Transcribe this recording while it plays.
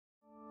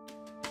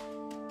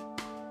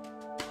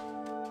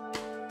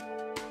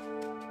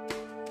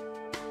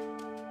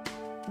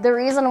The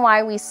reason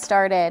why we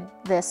started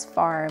this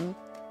farm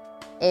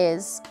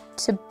is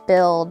to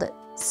build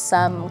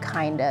some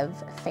kind of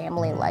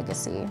family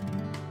legacy,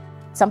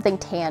 something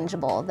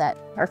tangible that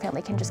our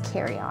family can just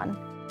carry on.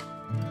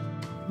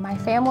 My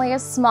family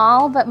is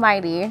small but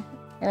mighty,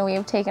 and we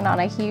have taken on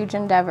a huge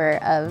endeavor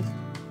of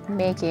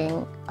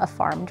making a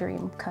farm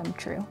dream come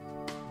true.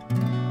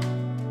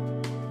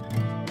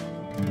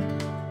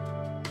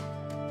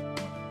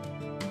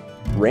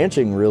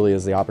 Ranching really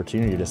is the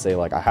opportunity to say,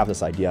 like, I have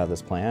this idea, I have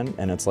this plan,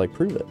 and it's like,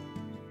 prove it.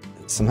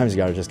 Sometimes you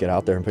gotta just get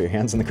out there and put your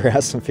hands in the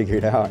grass and figure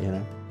it out, you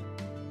know?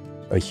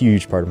 A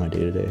huge part of my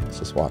day-to-day is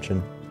just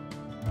watching,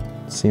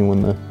 seeing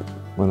when the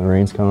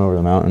rain's coming over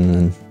the mountain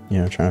and, you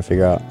know, trying to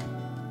figure out,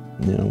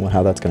 you know,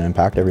 how that's gonna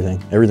impact everything.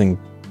 Everything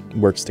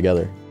works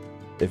together.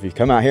 If you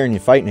come out here and you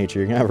fight nature,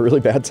 you're gonna have a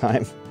really bad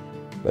time.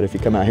 But if you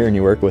come out here and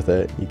you work with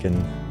it, you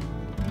can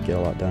get a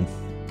lot done.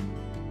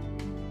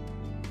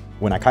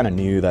 When I kind of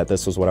knew that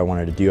this was what I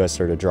wanted to do, I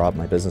started to draw up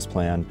my business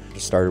plan.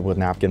 Just started with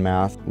napkin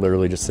math,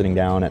 literally just sitting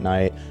down at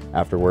night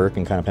after work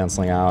and kind of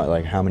penciling out,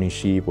 like, how many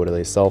sheep, what do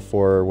they sell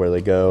for, where do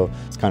they go.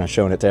 Just kind of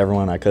showing it to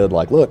everyone I could,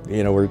 like, look,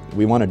 you know,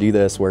 we want to do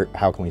this,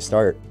 how can we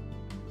start?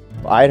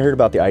 I had heard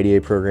about the IDA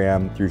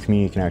program through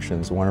Community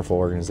Connections, a wonderful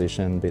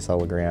organization based out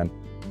of LeGrand.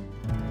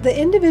 The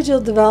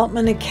individual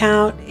development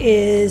account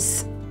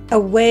is a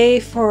way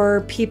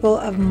for people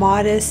of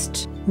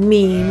modest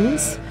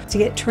means to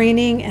get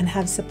training and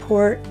have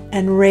support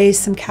and raise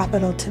some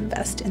capital to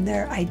invest in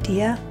their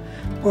idea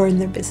or in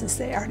their business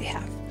they already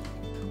have.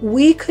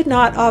 We could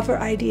not offer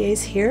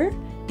IDAs here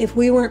if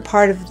we weren't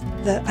part of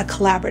a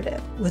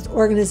collaborative with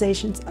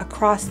organizations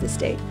across the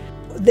state.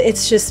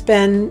 It's just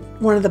been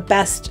one of the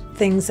best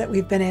things that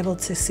we've been able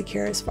to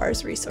secure as far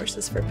as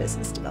resources for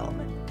business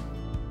development.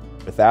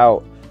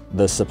 Without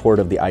the support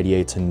of the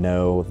IDA to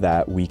know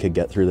that we could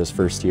get through this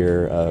first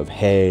year of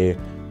hay,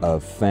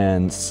 of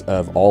fence,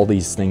 of all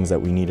these things that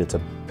we needed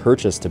to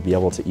purchase to be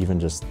able to even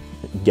just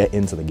get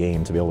into the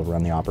game, to be able to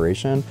run the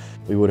operation,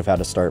 we would have had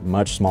to start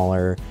much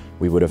smaller.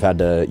 We would have had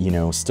to, you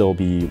know, still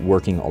be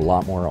working a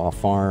lot more off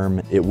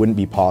farm. It wouldn't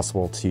be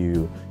possible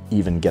to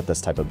even get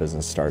this type of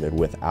business started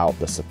without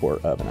the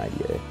support of an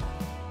IDA.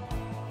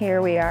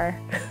 Here we are,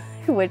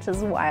 which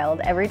is wild.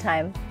 Every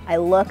time I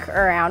look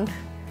around,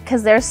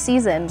 because there's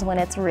seasons when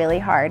it's really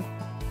hard,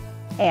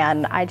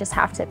 and I just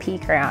have to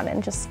peek around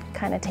and just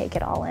kind of take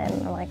it all in.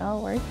 I'm like,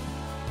 oh, we're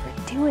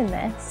doing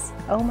this.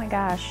 Oh my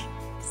gosh.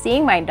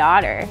 Seeing my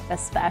daughter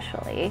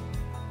especially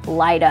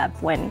light up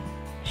when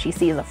she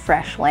sees a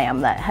fresh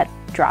lamb that had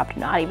dropped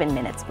not even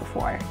minutes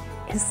before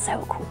is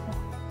so cool.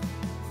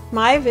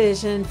 My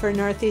vision for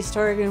Northeast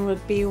Oregon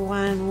would be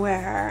one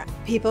where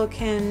people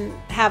can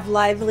have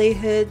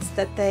livelihoods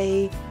that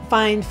they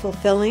find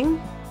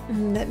fulfilling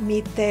and that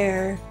meet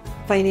their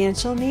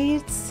financial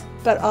needs,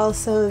 but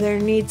also their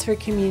needs for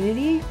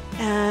community,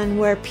 and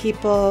where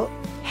people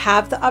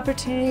have the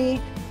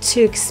opportunity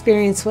to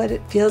experience what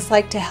it feels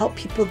like to help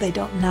people they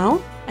don't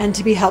know and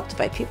to be helped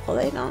by people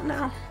they don't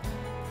know.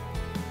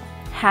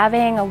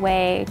 Having a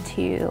way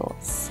to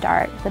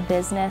start the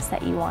business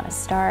that you want to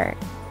start,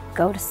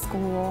 go to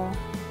school,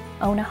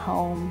 own a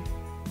home.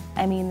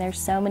 I mean, there's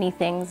so many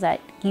things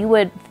that you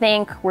would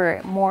think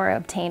were more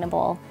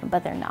obtainable,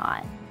 but they're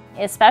not.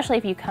 Especially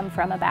if you come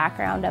from a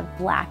background of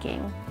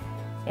lacking.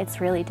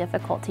 It's really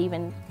difficult to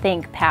even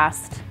think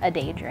past a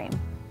daydream.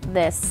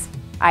 This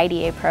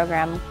IDA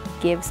program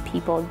gives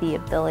people the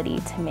ability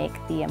to make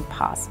the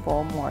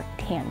impossible more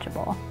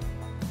tangible.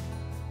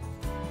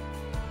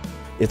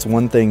 It's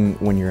one thing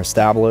when you're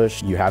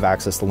established, you have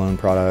access to loan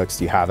products,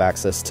 you have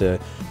access to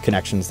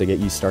connections to get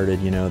you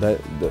started, you know,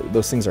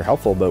 those things are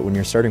helpful, but when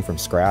you're starting from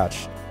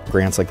scratch,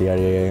 grants like the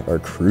IDA are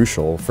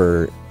crucial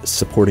for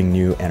supporting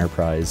new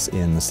enterprise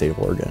in the state of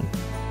Oregon.